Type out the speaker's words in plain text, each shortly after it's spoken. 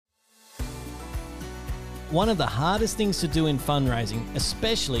One of the hardest things to do in fundraising,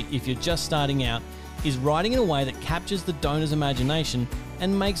 especially if you're just starting out, is writing in a way that captures the donor's imagination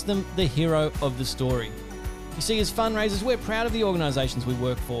and makes them the hero of the story. You see, as fundraisers, we're proud of the organisations we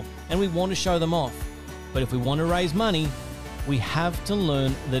work for and we want to show them off. But if we want to raise money, we have to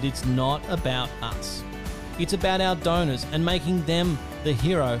learn that it's not about us. It's about our donors and making them the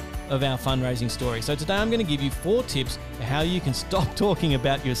hero of our fundraising story. So today I'm going to give you 4 tips for how you can stop talking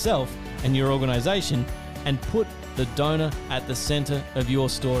about yourself and your organisation and put the donor at the centre of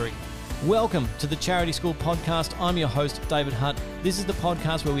your story. Welcome to the Charity School Podcast. I'm your host, David Hutt. This is the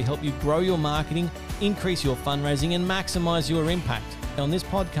podcast where we help you grow your marketing, increase your fundraising, and maximise your impact. On this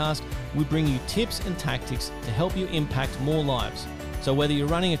podcast, we bring you tips and tactics to help you impact more lives. So whether you're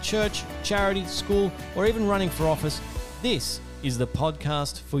running a church, charity, school, or even running for office, this is the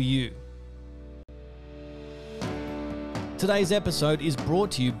podcast for you. Today's episode is brought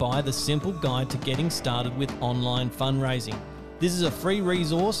to you by the Simple Guide to Getting Started with Online Fundraising. This is a free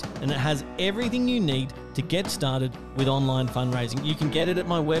resource and it has everything you need to get started with online fundraising. You can get it at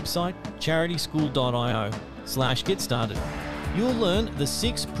my website, charityschool.io/getstarted. You'll learn the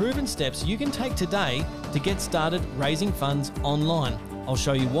 6 proven steps you can take today to get started raising funds online. I'll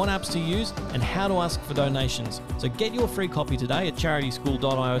show you what apps to use and how to ask for donations. So get your free copy today at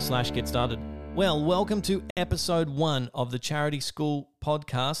charityschool.io/getstarted. Well, welcome to episode 1 of the Charity School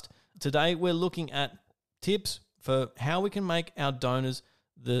Podcast. Today we're looking at tips for how we can make our donors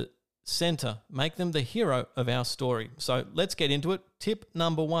the center, make them the hero of our story. So let's get into it. Tip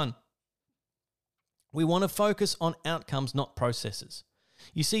number 1. We want to focus on outcomes, not processes.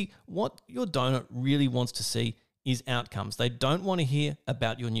 You see, what your donor really wants to see is outcomes. They don't want to hear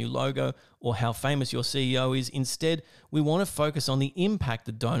about your new logo or how famous your CEO is. Instead, we want to focus on the impact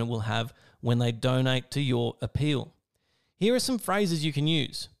the donor will have when they donate to your appeal. Here are some phrases you can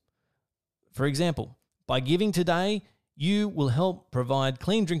use. For example, by giving today, you will help provide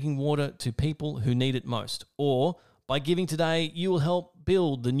clean drinking water to people who need it most. Or by giving today, you will help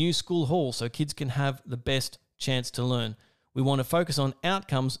build the new school hall so kids can have the best chance to learn. We want to focus on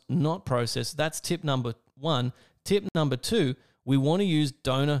outcomes, not process. That's tip number 1. Tip number 2, we want to use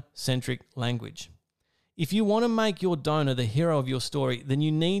donor-centric language. If you want to make your donor the hero of your story, then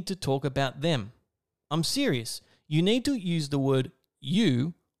you need to talk about them. I'm serious. You need to use the word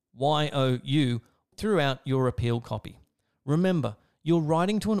you, Y-O-U, throughout your appeal copy. Remember, you're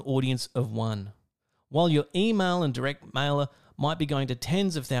writing to an audience of 1. While your email and direct mailer might be going to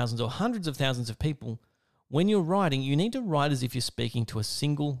tens of thousands or hundreds of thousands of people, when you're writing, you need to write as if you're speaking to a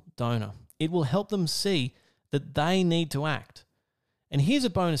single donor. It will help them see that they need to act. And here's a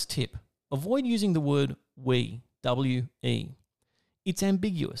bonus tip. Avoid using the word we, W-E. It's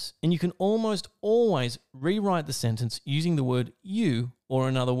ambiguous, and you can almost always rewrite the sentence using the word you or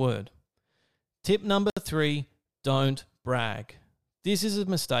another word. Tip number 3, don't brag. This is a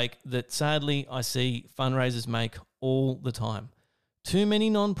mistake that sadly I see fundraisers make all the time. Too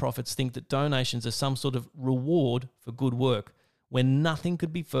many nonprofits think that donations are some sort of reward for good work, when nothing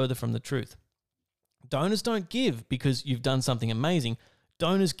could be further from the truth. Donors don't give because you've done something amazing.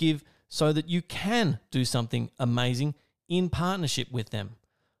 Donors give so that you can do something amazing in partnership with them.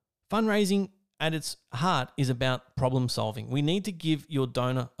 Fundraising at its heart is about problem solving. We need to give your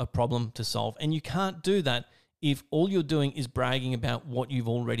donor a problem to solve, and you can't do that if all you're doing is bragging about what you've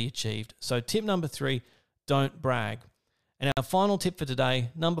already achieved. So tip number 3, don't brag. And our final tip for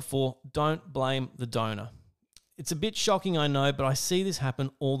today, number 4, don't blame the donor. It's a bit shocking, I know, but I see this happen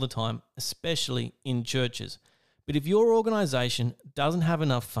all the time, especially in churches. But if your organisation doesn't have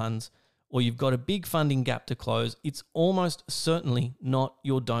enough funds or you've got a big funding gap to close, it's almost certainly not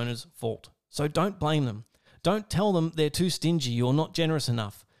your donor's fault. So don't blame them. Don't tell them they're too stingy or not generous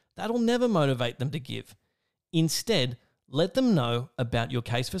enough. That'll never motivate them to give. Instead, let them know about your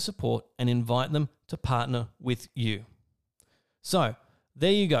case for support and invite them to partner with you. So,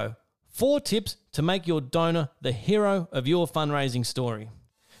 there you go. 4 tips to make your donor the hero of your fundraising story.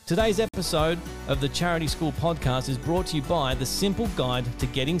 Today's episode of the Charity School Podcast is brought to you by the Simple Guide to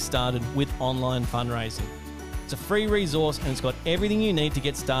Getting Started with Online Fundraising. It's a free resource and it's got everything you need to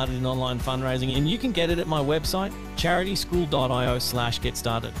get started in online fundraising, and you can get it at my website,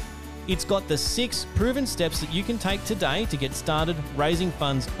 charityschool.io/getstarted. It's got the 6 proven steps that you can take today to get started raising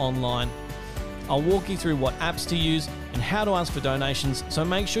funds online. I'll walk you through what apps to use and how to ask for donations, so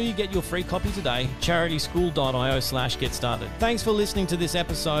make sure you get your free copy today, charityschool.io/getstarted. Thanks for listening to this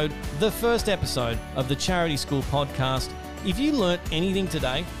episode, the first episode of the Charity School Podcast. If you learnt anything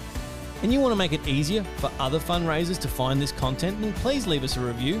today and you want to make it easier for other fundraisers to find this content, then please leave us a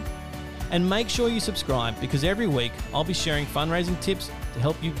review. And make sure you subscribe, because every week I'll be sharing fundraising tips to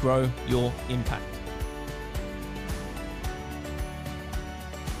help you grow your impact.